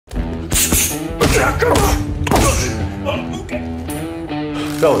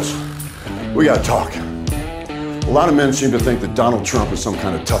Fellas, we gotta talk. A lot of men seem to think that Donald Trump is some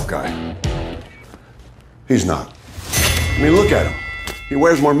kind of tough guy. He's not. I mean, look at him. He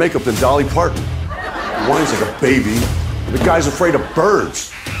wears more makeup than Dolly Parton. He whines like a baby. The guy's afraid of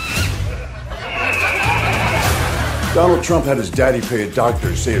birds. Donald Trump had his daddy pay a doctor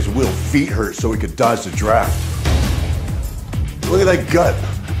to say his little feet hurt so he could dodge the draft. Look at that gut,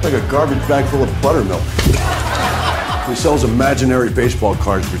 like a garbage bag full of buttermilk. He sells imaginary baseball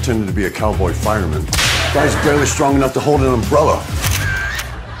cards pretending to be a cowboy fireman. The guy's barely strong enough to hold an umbrella.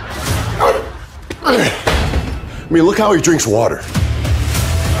 I mean, look how he drinks water.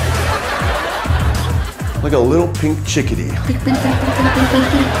 Like a little pink chickadee.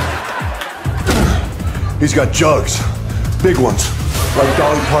 He's got jugs, big ones, like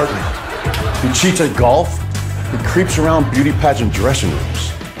Dolly Parton. He cheats at golf. He creeps around beauty pageant dressing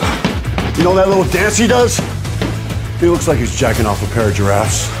rooms. You know that little dance he does? He looks like he's jacking off a pair of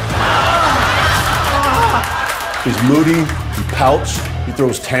giraffes. He's moody, he pouts, he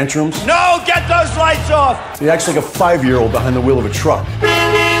throws tantrums. No, get those lights off! He acts like a 5-year-old behind the wheel of a truck.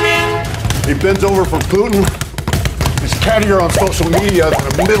 He bends over for Putin. He's cattier on social media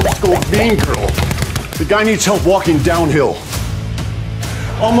than a middle school mean girl. The guy needs help walking downhill.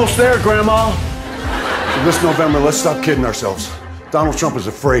 Almost there, Grandma. So this November, let's stop kidding ourselves. Donald Trump is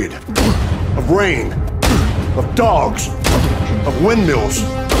afraid of rain, of dogs, of windmills,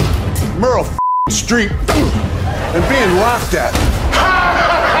 Merle Streep, and being laughed at.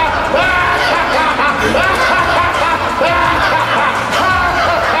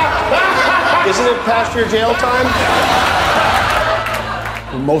 Isn't it past your jail time?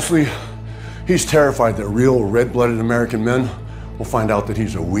 But mostly, he's terrified that real red-blooded American men will find out that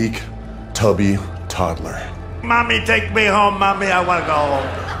he's a weak, tubby toddler. Mommy, take me home, Mommy. I want to go home.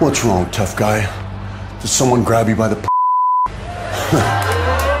 What's wrong, tough guy? Did someone grab you by the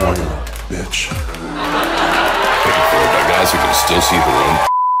Oh, you bitch. Taken forward by guys who can still see the room.